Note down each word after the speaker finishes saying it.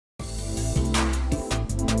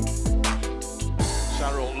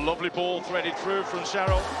Cheryl, lovely ball threaded through from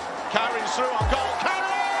Cheryl. Karen's through on goal.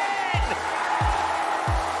 Karen!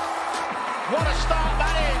 What a start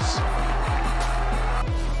that is!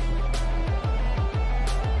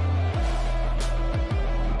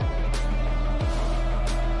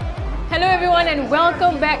 Hello everyone and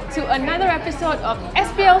welcome back to another episode of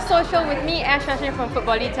SPL Social with me, Zharfan from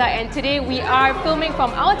Footballita, and today we are filming from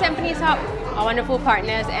our Tampines hub, our wonderful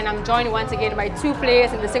partners, and I'm joined once again by two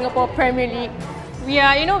players in the Singapore Premier League. We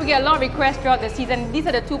get a lot of requests throughout the season. These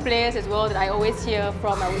are the two players as well that I always hear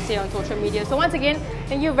from, I would say, on social media. So once again,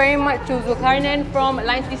 thank you very much to Zulqarnaen from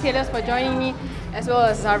Lions Sailors for joining me, as well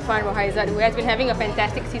as Zharfan Rohaizad, who has been having a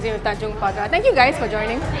fantastic season with Tanjong Pagar. Thank you guys for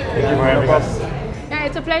joining. Thank you for having us. Yeah,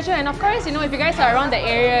 it's a pleasure, and of course, if you guys are around the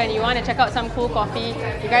area and you want to check out some cool coffee,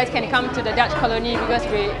 you guys can come to the Dutch colony because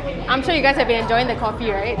I'm sure you guys have been enjoying the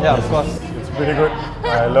coffee, right? Yeah, of course. It's pretty good.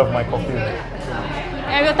 I love my coffee.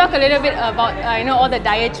 And we'll talk a little bit about all the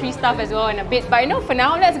dietary stuff as well in a bit. But for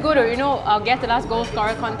now, let's go to our Guess the Last Goal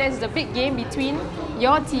Scorer contest. It's a big game between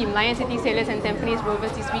your team, Lion City Sailors and Tampines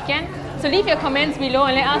Rovers this weekend. So leave your comments below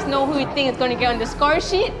and let us know who you think is going to get on the score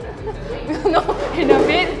sheet. We'll know in a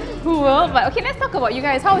bit who will. But okay, let's talk about you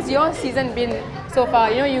guys. How has your season been so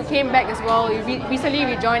far? You came back as well. You recently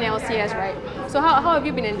rejoined LCS, right? So how have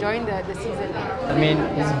you been enjoying the season? I mean,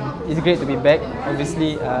 it's great to be back.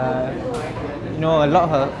 Obviously,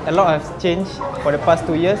 a lot has changed for the past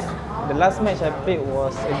 2 years. The last match I played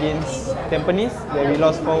was against Tampines, where we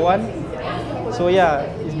lost 4-1. So yeah,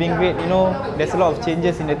 it's been great. There's a lot of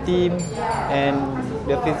changes in the team, and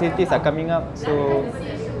the facilities are coming up. So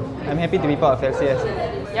I'm happy to be part of LCS.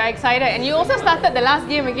 Yeah, excited. And you also started the last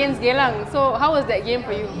game against Geylang. So how was that game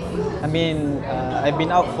for you? I mean, I've been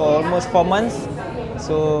out for almost 4 months.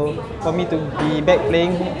 So for me to be back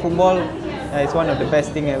playing football, it's one of the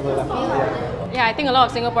best things ever. Yeah, I think a lot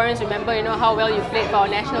of Singaporeans remember, how well you played for our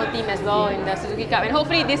national team as well in the Suzuki Cup. And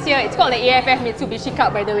hopefully this year, it's called the AFF Mitsubishi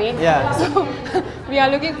Cup, by the way. Yeah. So we are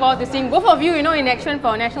looking forward to seeing both of you, in action for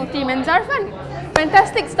our national team. And Zharfan,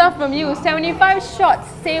 fantastic stuff from you. 75 shots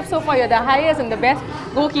saved so far. You're the highest and the best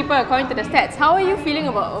goalkeeper according to the stats. How are you feeling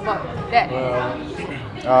about that?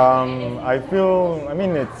 I feel,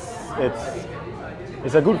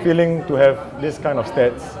 it's a good feeling to have this kind of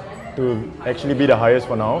stats to actually be the highest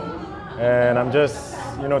for now. And I'm just,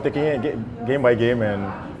 taking it game by game, and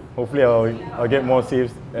hopefully I'll get more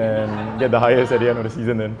saves and get the highest at the end of the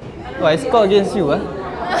season then. Oh, I scored against you, huh?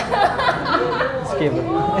 This game.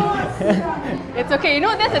 It's okay.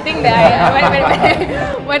 That's the thing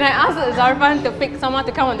that when I asked Zharfan to pick someone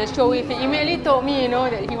to come on the show with, he immediately told me,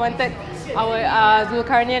 that he wanted our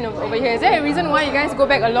Zulqarnaen over here. Is there a reason why you guys go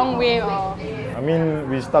back a long way? Or?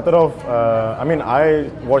 We started off, I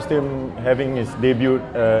watched him having his debut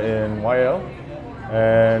in YL,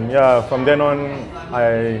 and yeah, from then on,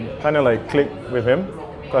 I kind of clicked with him,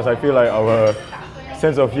 because I feel like our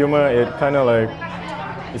sense of humor,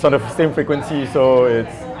 it's on the same frequency, so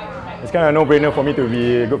it's kind of a no-brainer for me to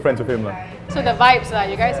be good friends with him. So the vibes,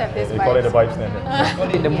 you guys have this vibes. They call it the vibes then. They call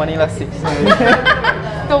it the Manila 6.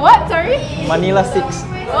 The what, sorry? Manila 6.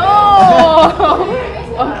 Oh!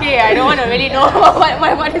 Okay, I don't want to really know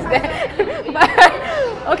what is that.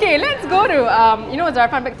 But okay, let's go to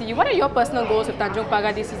Zharfan, back to you. What are your personal goals with Tanjong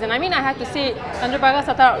Pagar this season? I have to say, Tanjong Pagar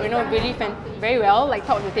started out really very well,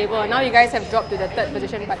 top of the table, and now you guys have dropped to the 3rd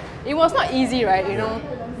position. But it was not easy, right?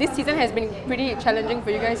 This season has been pretty challenging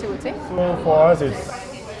for you guys, you would say. So for us,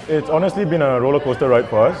 it's honestly been a roller coaster ride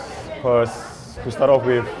for us. Because to start off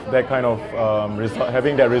with that kind of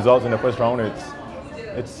having that results in the first round,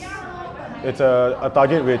 it's a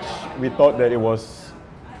target which we thought that it was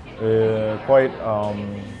quite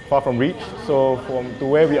far from reach. So to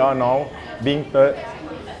where we are now, being 3rd,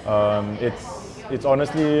 it's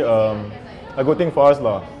honestly a good thing for us,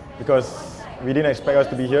 because we didn't expect us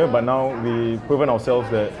to be here, but now we've proven ourselves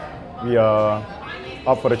that we are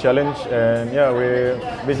up for the challenge, and yeah, we're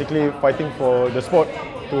basically fighting for the spot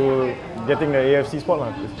to getting the AFC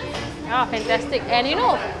spot. Ah, fantastic. And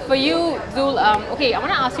for you, Zul, okay, I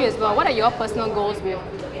want to ask you as well, what are your personal goals with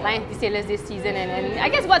Lion City Sailors this season? And I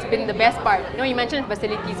guess what's been the best part? You mentioned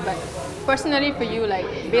facilities, but personally for you,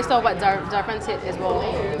 based on what Zharfan said as well.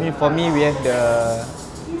 For me, we have the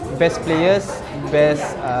best players,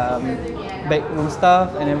 best backroom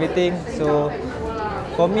staff and everything. So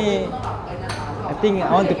for me, I think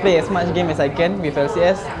I want to play as much game as I can with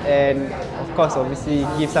LCS, and of course, obviously,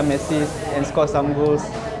 give some assists and score some goals.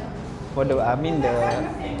 For the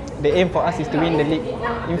aim for us is to win the league.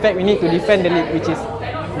 In fact, we need to defend the league, which is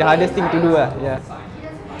the hardest thing to do. Yeah.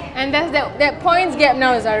 And And there's that points gap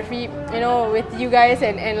now, Zharfi, you know, with you guys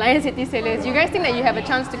and Lion City Sailors. Do you guys think that you have a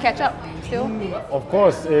chance to catch up still? Of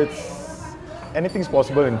course, anything's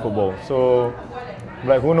possible in football. So,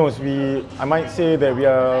 like, who knows? I might say that we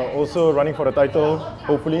are also running for the title,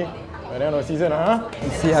 hopefully, at the end of the season.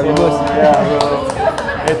 See how it goes. Yeah,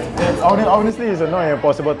 honestly, it's not an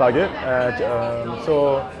impossible target.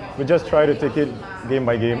 So we just try to take it game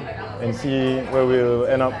by game and see where we'll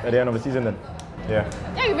end up at the end of the season then. Yeah.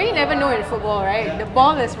 Yeah, you really never know in football, right? The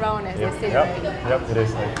ball is round, as they say. Yep, it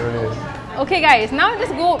is. It really is. Okay, guys, now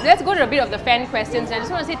let's go to a bit of the fan questions. And I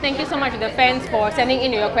just want to say thank you so much to the fans for sending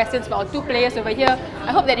in your questions for our two players over here.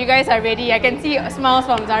 I hope that you guys are ready. I can see smiles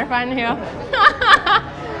from Zharfan here.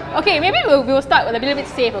 Okay, maybe we'll start with a little bit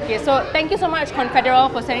safe. Okay, so thank you so much, Confederal,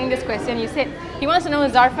 for sending this question. You said he wants to know,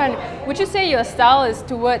 Zharfan, would you say your style is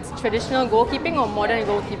towards traditional goalkeeping or modern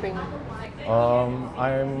goalkeeping?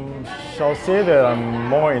 I shall say that I'm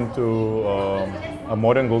more into a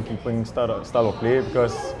modern goalkeeping style of play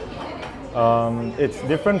because it's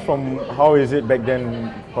different from how is it back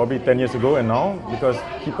then, probably 10 years ago and now, because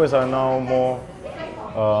keepers are now more,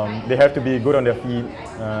 they have to be good on their feet,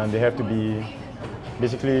 they have to be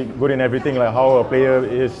basically good in everything, like how a player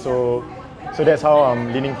is, so that's how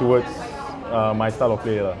I'm leaning towards my style of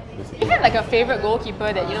play. You have like a favourite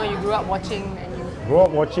goalkeeper that you grew up watching? Grew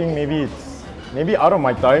up watching, maybe out of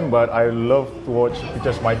my time, but I love to watch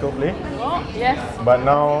Peter Schmeichel play. Oh, yes. But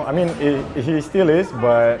now, I mean, he still is,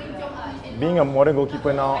 but being a modern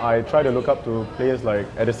goalkeeper now, I try to look up to players like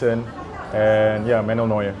Ederson and Manuel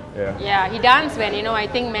Neuer. Yeah, he danced when, I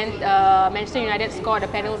think Manchester United scored a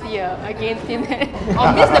penalty against him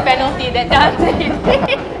or missed the penalty, that dance that he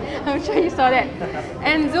did. I'm sure you saw that.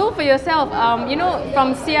 And Zul, for yourself,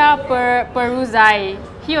 from Sia Peruzai,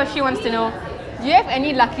 he or she wants to know, do you have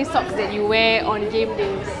any lucky socks that you wear on game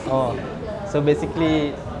days? Oh, so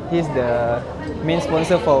basically, he's the main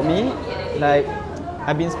sponsor for me. Like,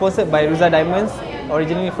 I've been sponsored by Ruza Diamonds,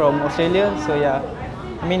 originally from Australia. So yeah,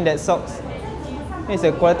 I mean that socks, it's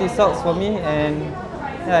a quality socks for me, and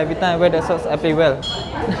every time I wear the socks, I play well.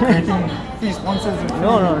 He sponsors you?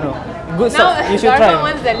 No. Good now, socks. You should try. Now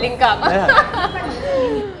wants the link up.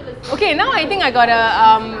 Okay, now I think I got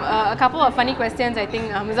a couple of funny questions. I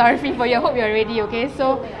think Zharfi, for you. I hope you're ready. Okay,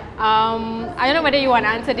 so I don't know whether you want to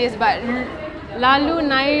answer this, but Lalu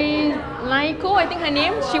Naiko, I think her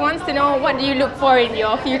name, she wants to know, what do you look for in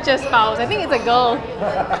your future spouse? I think it's a girl.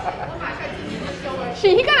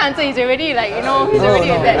 He can't answer. He's already he's already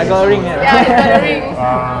attached. I got a ring here. Yeah, he's got a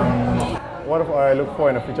ring. What do I look for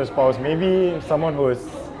in a future spouse? Maybe someone who is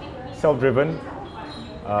self-driven,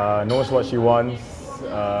 knows what she wants,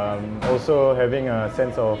 also having a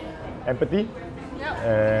sense of empathy,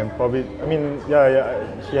 and probably,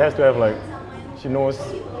 she has to have she knows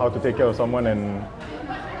how to take care of someone, and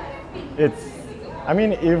if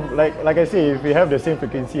like I say, if we have the same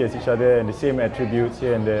frequency as each other and the same attributes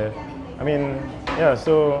here and there,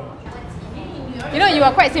 so. You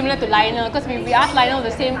are quite similar to Lionel, because we asked Lionel the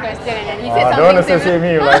same question and then he said something don't associate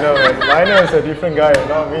me with Lionel. Lionel is a different guy,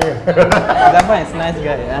 not me. Zharfan is a nice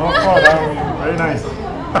guy. I'm very nice.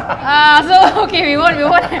 So okay, we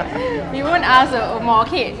won't ask more.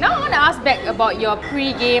 Okay, now I want to ask back about your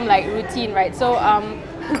pre-game routine, right? So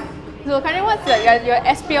Zulqarnaen, what's your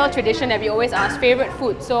SPL tradition that we always ask? Favorite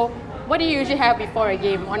food. So what do you usually have before a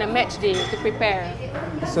game on a match day to prepare?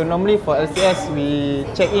 So normally for LCS, we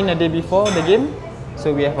check in a day before the game.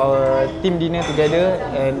 So we have our team dinner together,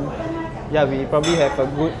 and we probably have a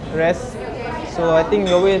good rest. So I think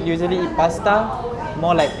we always usually eat pasta,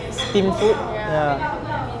 more like steamed food.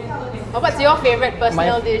 What's your favorite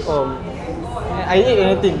personal dish? I eat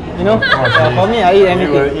anything, for me, I eat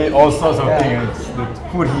anything. He will eat all sorts of things. The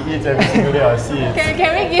food he eats every single day, I see it.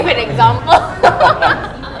 Can we give an example?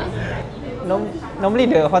 Normally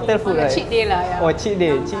the hotel food, right? Cheat day lah. Cheat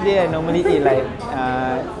day. Cheat day I normally eat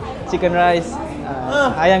chicken rice,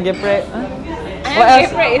 ayam geprek. Ayam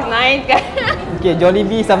geprek is nice, guys. Okay,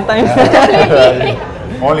 Jollibee sometimes.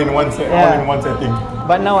 All in one setting.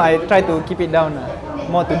 But now I try to keep it down,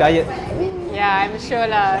 more to diet. Yeah, I'm sure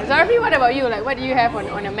lah. Zharfi, what about you? What do you have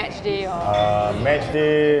on a match day? Match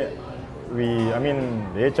day,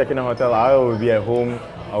 they check in a hotel. I will be at home.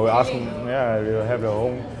 I will ask, we will have the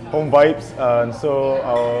home vibes. And so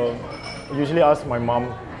I'll usually ask my mom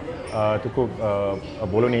to cook a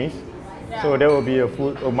bolognese. So that will be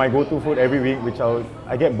my go-to food every week, which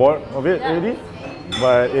I get bored of it already.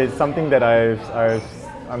 But it's something that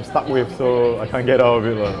I'm stuck with, so I can't get out of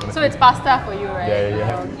it. So it's pasta for you, right?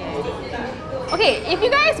 Yeah. Okay, if you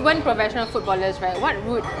guys weren't professional footballers, right, what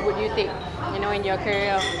route would you take, in your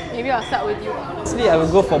career? Maybe I'll start with you. Actually, I will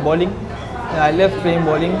go for bowling. I love playing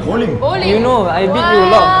bowling. Bowling? Bowling? You know, I beat you a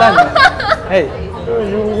lot of times. Hey.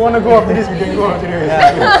 You want to go after this, we can go after this.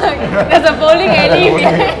 There's a bowling alley.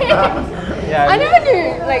 Yeah. I never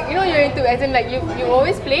knew, like, you know, you're into, as in, like, you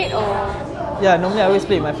always played, or? Yeah, normally I always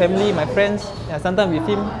play with my family, my friends. Yeah, sometimes with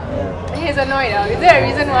him. He's annoyed. Is there a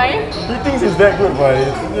reason why? He thinks he's that good, but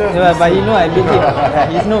Yeah, but you know I beat him.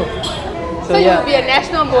 Yeah, he's no. So you will be a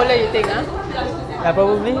national bowler, you think, huh? Yeah,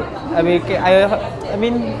 probably. I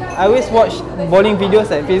mean, I always watch bowling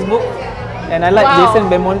videos at Facebook, and I like Jason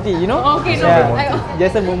Belmonte. You know? Okay, no. Yeah,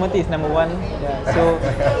 Jason Belmonte is number 1. Yeah, so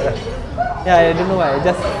yeah, I don't know why. I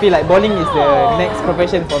just feel like bowling is the next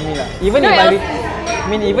profession for me, lah. Even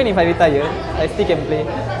if I retire, I still can play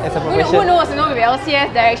as a profession. Who knows? You know, with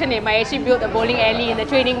LCS direction, they might actually build a bowling alley in the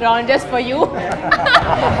training ground just for you.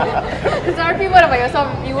 Zharfan, what about yourself?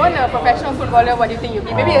 You want a professional footballer? What do you think you'll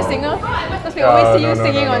be? Maybe a singer? Because we always see you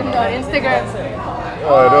singing on Instagram.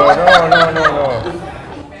 No.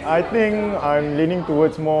 I think I'm leaning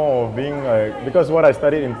towards more of being like, because what I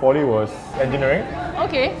studied in poly was engineering.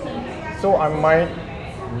 Okay. So I might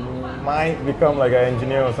become like an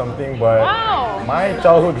engineer or something, but my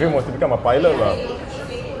childhood dream was to become a pilot.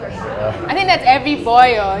 I think that's every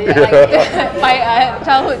boy or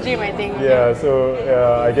childhood dream, I think. Yeah, so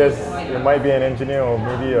I guess it might be an engineer or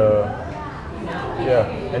maybe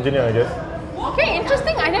engineer, I guess. Okay,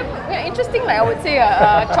 interesting. Interesting, like I would say,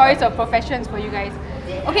 a choice of professions for you guys.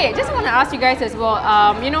 Okay, just want to ask you guys as well.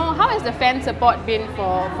 You know, how has the fan support been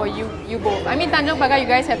for you both? I mean, Tanjong Pagar, you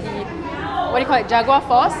guys have the, what do you call it, Jaguar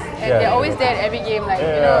Force, and they're always there at every game. Like,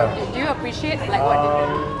 you know, do you appreciate like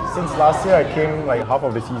what? Since last year, I came like half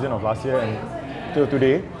of the season of last year, and till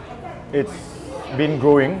today, it's been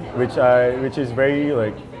growing, which is very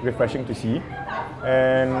like refreshing to see.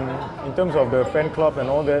 And in terms of the fan club and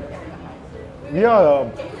all that,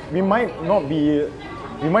 we might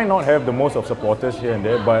not have the most of supporters here and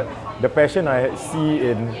there, but the passion I see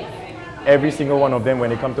in every single one of them when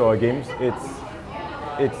they come to our games,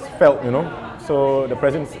 it's felt, you know. So the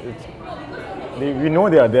presence, we know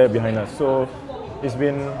they are there behind us. So it's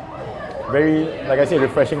been very, like I said,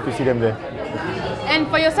 refreshing to see them there. And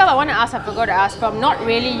for yourself, I forgot to ask from not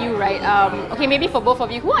really you, right? Okay, maybe for both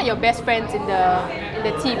of you, who are your best friends in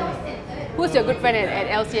the team? Who's your good friend at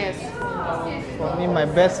LCS? For me, my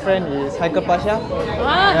best friend is Haikal Pasha.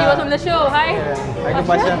 He was on the show. Hi. Haikal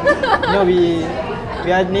Pasha. You know,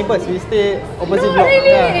 we are neighbours. We stay opposite block. Really?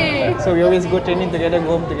 Yeah. So we always go training together,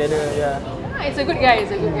 go home together. Yeah. It's a good guy.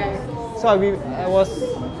 So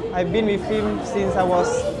I've been with him since I was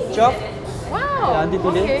 12. Wow. Until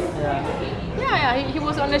today. Okay. Yeah. He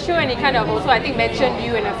was on the show, and he kind of also, I think, mentioned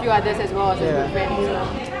you and a few others as well as his good friends.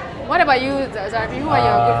 So. What about you, Zharfan? Who are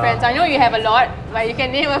your good friends? I know you have a lot, but you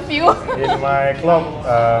can name a few. In my club,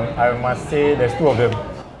 I must say there's 2 of them.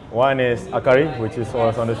 One is Akari, which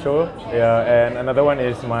was on the show, and another one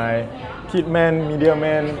is my kid man, media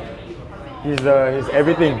man. He's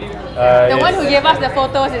everything. The one who gave us the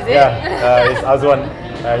photos, is it? Yeah, it's Azwan.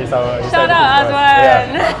 Shout out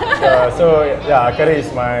Azwan. Yeah, Akari is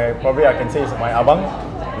probably I can say is my abang,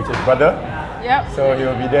 which is brother. Yep. So he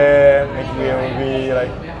will be there. He will be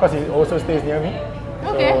like, because he also stays near me.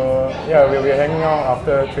 Okay. So yeah, we'll be hanging out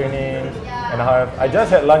after training, and I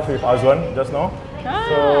just had lunch with Azwan just now.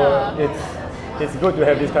 So it's good to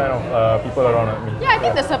have this kind of people around me. Yeah, I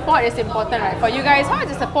think the support is important, right? For you guys, how has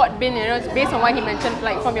the support been? You know, based on what he mentioned,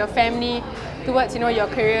 like from your family towards your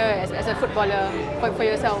career as a footballer for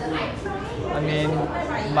yourself. I mean,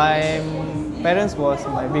 my parents was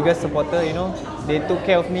my biggest supporter. You know, they took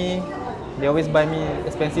care of me. They always buy me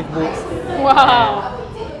expensive books. Wow.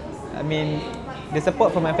 I mean, the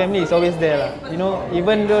support from my family is always there. You know,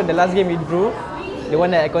 even though the last game we drew, the one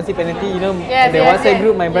that I conceded penalty, you know, the WhatsApp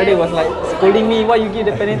group, my brother was like scolding me, why you give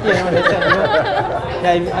the penalty and all that stuff, you know.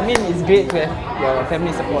 Yeah, I mean, it's great to have your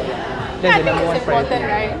family support. That's I think it's important,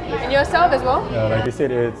 right? And yourself as well? Yeah, like you said,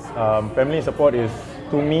 it's family support is,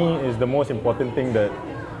 to me, is the most important thing that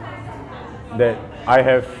I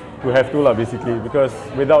have to basically, because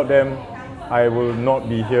without them, I will not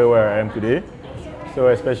be here where I am today. So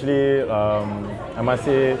especially, I must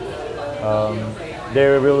say,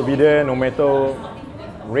 they will be there no matter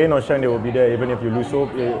rain or shine. They will be there even if you lose so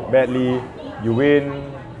badly, you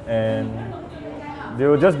win, and they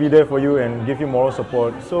will just be there for you and give you moral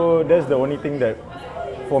support. So that's the only thing that,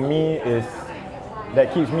 for me,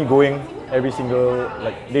 that keeps me going every single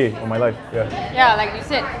day of my life. Yeah, like you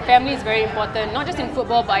said, family is very important, not just in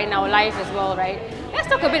football but in our lives as well, right? Let's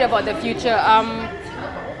talk a bit about the future.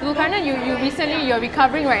 Zulqarnaen, you're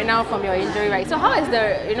recovering right now from your injury, right? So how is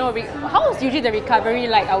how is usually the recovery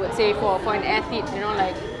like? I would say for an athlete,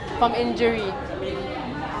 like from injury.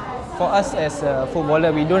 for us as a footballer,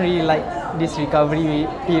 we don't really like this recovery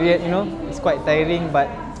period. You know, it's quite tiring. But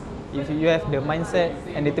if you have the mindset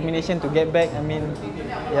and determination to get back, I mean,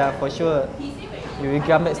 yeah, for sure, you will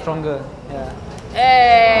come back stronger. Yeah.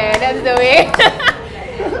 Hey, that's the way.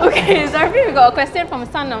 Okay, Zharfan, we got a question from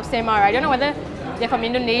Son of Semar. I don't know whether they're from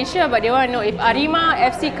Indonesia, but they want to know if Arema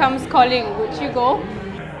FC comes calling, would you go?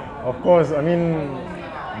 Of course, I mean,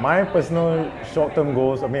 my personal short-term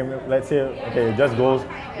goals, I mean, let's say, okay, just goals,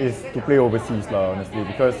 is to play overseas, honestly,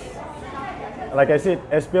 because, like I said,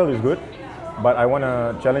 SPL is good, but I want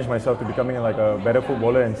to challenge myself to becoming like a better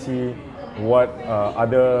footballer and see what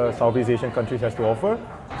other Southeast Asian countries has to offer.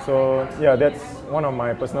 So yeah, that's one of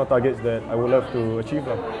my personal targets that I would love to achieve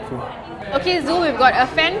soon. Okay, Zul, we've got a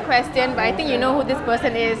fan question, but I think you know who this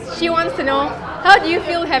person is. She wants to know, how do you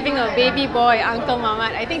feel having a baby boy, Uncle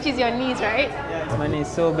Mamat? I think she's your niece, right? Yeah, it's my niece.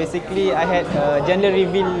 So basically, I had a gender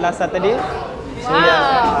reveal last Saturday. So wow.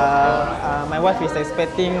 Yeah, my wife is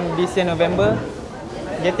expecting this year November.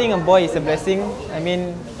 Getting a boy is a blessing. I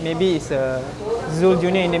mean, maybe it's a Zul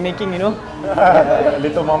Junior in the making, you know.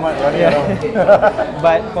 Little Mamat running around.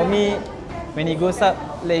 But for me, when he grows up,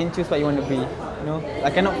 let him choose what he want to be. You know,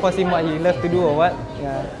 I cannot force him what he loves to do or what.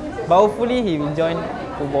 Yeah. But hopefully, he will join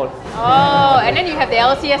football. Oh, and then you have the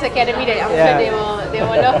LCS Academy that I'm sure they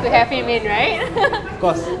will love to have him in, right? Of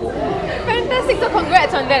course. Fantastic. So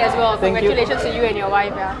congrats on that as well. Congratulations to you and your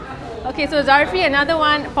wife. Yeah. Okay, so Zharfan, another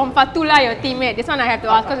one from Fatullah, your teammate. This one I have to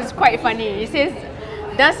ask because it's quite funny. He says,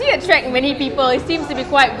 does he attract many people? He seems to be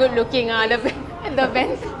quite good looking. The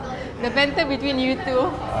banter between you two.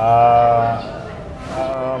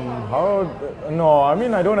 No, I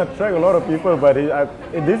mean, I don't attract a lot of people, but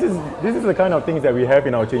this is the kind of things that we have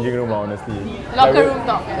in our changing room, honestly. Locker room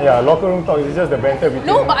talk. Yeah, locker room talk. It's just the banter between.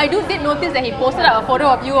 No, but I did notice that he posted up a photo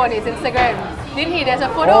of you on his Instagram. Didn't he? There's a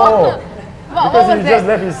photo. Oh. What Because was he that? just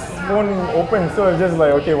left his phone open, so it's just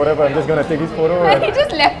like, okay, whatever, I'm just gonna take his photo. He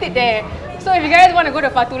just left it there. So if you guys want to go to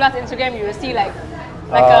Fatullah's Instagram, you will see like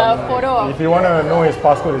a photo of... If you want to know his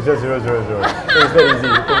passcode, it's just 000. So it's that easy,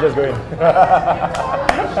 you can just go in.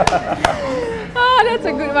 Oh, that's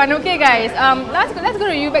a good one. Okay guys, let's go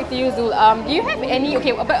to you, back to you Zul. Do you have any,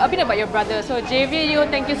 okay, a bit about your brother. So JV,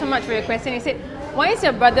 thank you so much for your question. He said, why is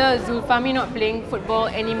your brother Zulfami not playing football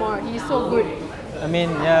anymore? He's so good. I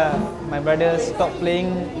mean, yeah, my brother stopped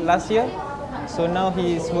playing last year, so now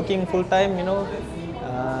he's working full time. You know,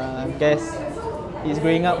 I guess he's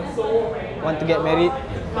growing up, want to get married,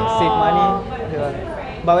 save money. Yeah.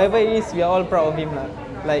 But whatever it is, we are all proud of him, lah.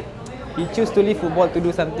 Like he chose to leave football to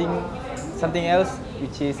do something else,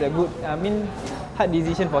 which is a good, I mean, hard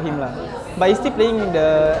decision for him, lah. But he's still playing in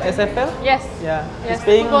the SFL. Yes. Yeah. Yes, he's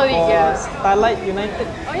playing for yeah. Starlight United.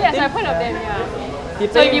 Oh yes, I've heard of them. Yeah.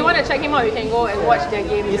 So if you want to check him out, you can go and watch their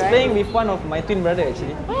games. He's playing with one of my twin brother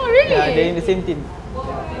actually. Oh really? Yeah, they're in the same team.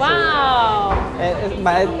 Wow. So,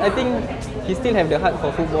 but I think he still have the heart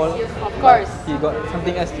for football. Of course. He got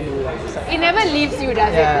something else to do. It never leaves you, does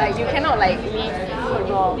it? Like you cannot like leave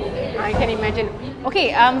football. I can imagine.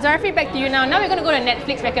 Okay, Zharfan, back to you now. Now we're going to go to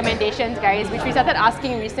Netflix recommendations, guys, which we started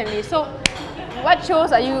asking recently. So, what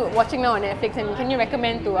shows are you watching now on Netflix, and can you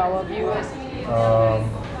recommend to our viewers?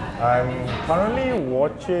 I'm currently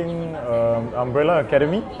watching Umbrella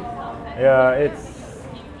Academy. Yeah,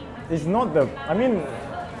 it's not the. I mean,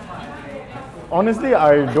 honestly,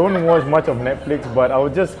 I don't watch much of Netflix, but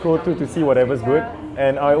I'll just scroll through to see whatever's good,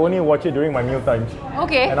 and I only watch it during my meal times.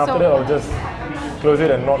 Okay. And after that, I'll just close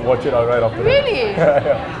it and not watch it right after really? that.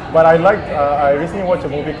 Yeah. But I recently watched a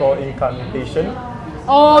movie called Incantation.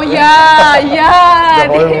 Oh yeah, yeah.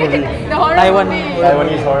 The horror movie. The horror movie.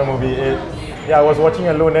 Taiwanese horror movie. Yeah, I was watching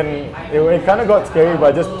alone and it kind of got scary,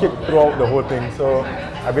 but I just skipped throughout the whole thing. So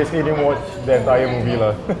I basically didn't watch the entire movie.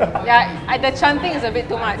 Yeah, the chanting is a bit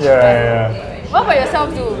too much. Yeah. What about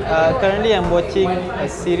yourself, Zul? Currently, I'm watching a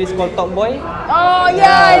series called Top Boy. Oh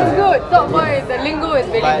yeah, it's good. Top Boy, the lingo is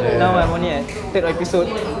very but good. Now I'm only at third episode.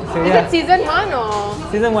 So, is it season 1 or?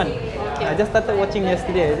 Season 1. Okay. I just started watching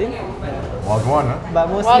yesterday, I think. Wagwan, huh? But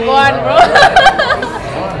mostly... Wagwan, bro.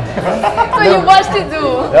 So you watched it too?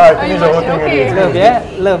 Yeah, I finished the whole thing already. Love, yeah?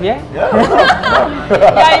 Love, yeah?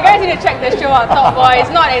 Yeah, you guys need to check the show out, Top Boy.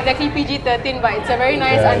 It's not exactly PG-13, but it's a very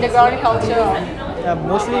nice underground culture.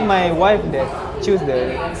 Mostly my wife that choose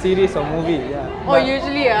the series or movie. Yeah. Oh,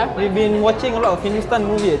 usually, yeah? We've been watching a lot of Hindustan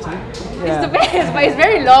movie actually. It's the best, but it's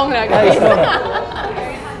very long, guys. Yeah, it's long.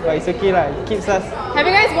 But it's okay, it keeps us. Have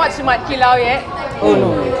you guys watched Mat Kilau yet? Oh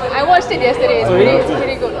no. I watched it yesterday. It's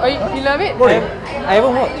pretty good. Oh, you love it? I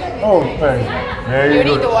haven't watched. Oh, very You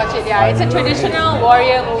good. need to watch it, yeah. It's a traditional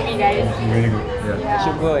warrior movie, guys. Really good, yeah. I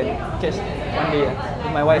should go and catch one day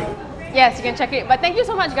with my wife. Yes, you can check it. But thank you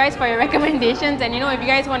so much, guys, for your recommendations. And if you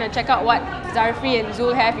guys want to check out what Zharfi and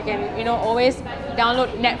Zul have, you can always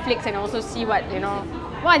download Netflix and also see what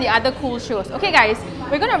what are the other cool shows. Okay, guys,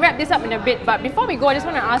 we're gonna wrap this up in a bit. But before we go, I just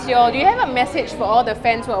want to ask you all: do you have a message for all the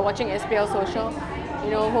fans who are watching SPL Social?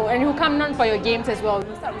 Who come on for your games as well?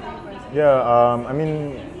 We'll start with you first. Yeah, I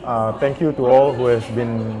mean, thank you to all who has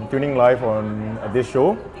been tuning live on this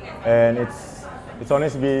show, and it's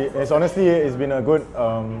been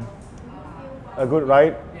a good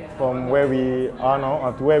ride from where we are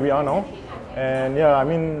now to where we are now, and yeah, I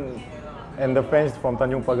mean, and the fans from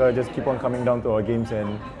Tanjong Pagar just keep on coming down to our games,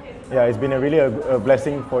 and yeah, it's been really a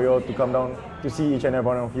blessing for you all to come down to see each and every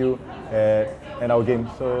one of you at our games.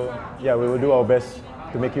 So yeah, we will do our best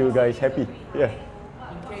to make you guys happy. Yeah.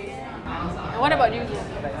 And what about you?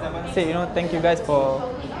 Say, thank you guys for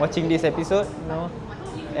watching this episode.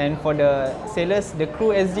 And for the sailors, the crew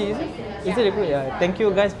SG, is it the crew? Yeah. Thank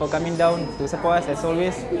you guys for coming down to support us as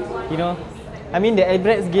always. I mean the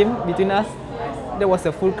Emirates game between us, there was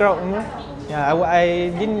a full crowd. Yeah,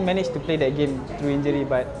 I didn't manage to play that game through injury,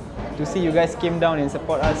 but to see you guys came down and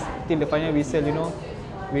support us till the final whistle,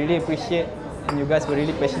 we really appreciate, and you guys were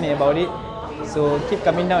really passionate about it. So keep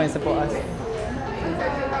coming down and support us.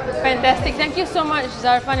 Fantastic. Thank you so much,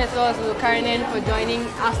 Zharfan, as well as Zulqarnaen, for joining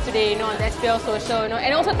us today on the SPL Social.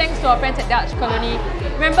 And also thanks to our friends at Dutch Colony.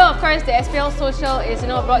 Remember, of course, the SPL Social is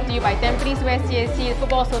brought to you by Tampines West CAC, the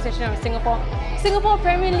Football Association of Singapore, Singapore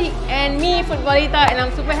Premier League, and me, Footballita. And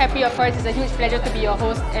I'm super happy, of course. It's a huge pleasure to be your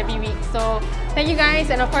host every week. So thank you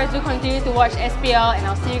guys, and of course, do continue to watch SPL, and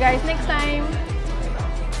I'll see you guys next time.